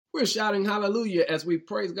We're shouting hallelujah as we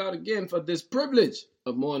praise God again for this privilege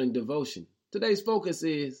of morning devotion. Today's focus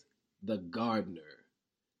is the gardener.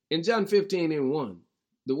 In John 15:1,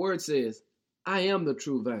 the word says, I am the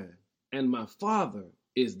true vine, and my Father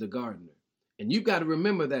is the gardener. And you've got to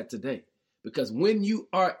remember that today, because when you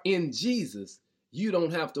are in Jesus, you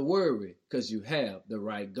don't have to worry because you have the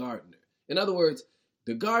right gardener. In other words,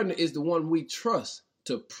 the gardener is the one we trust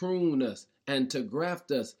to prune us and to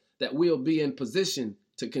graft us, that we'll be in position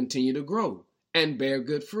to continue to grow and bear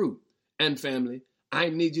good fruit. And family, I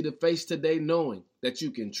need you to face today knowing that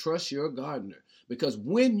you can trust your gardener, because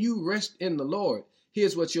when you rest in the Lord,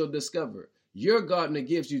 here's what you'll discover. Your gardener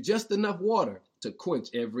gives you just enough water to quench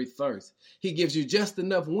every thirst. He gives you just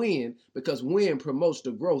enough wind, because wind promotes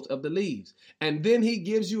the growth of the leaves. And then he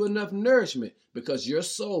gives you enough nourishment, because your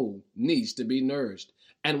soul needs to be nourished.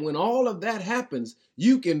 And when all of that happens,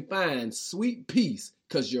 you can find sweet peace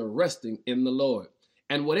because you're resting in the Lord.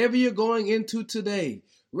 And whatever you're going into today,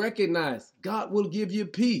 recognize God will give you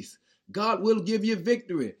peace. God will give you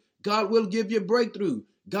victory. God will give you breakthrough.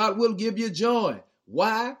 God will give you joy.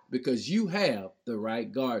 Why? Because you have the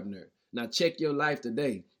right gardener. Now check your life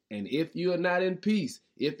today. And if you're not in peace,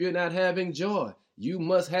 if you're not having joy, you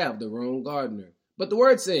must have the wrong gardener. But the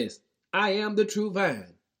word says, I am the true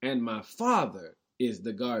vine, and my Father is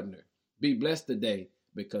the gardener. Be blessed today,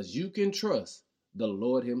 because you can trust the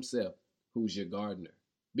Lord himself, who's your gardener.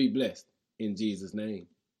 Be blessed in Jesus' name.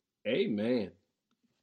 Amen.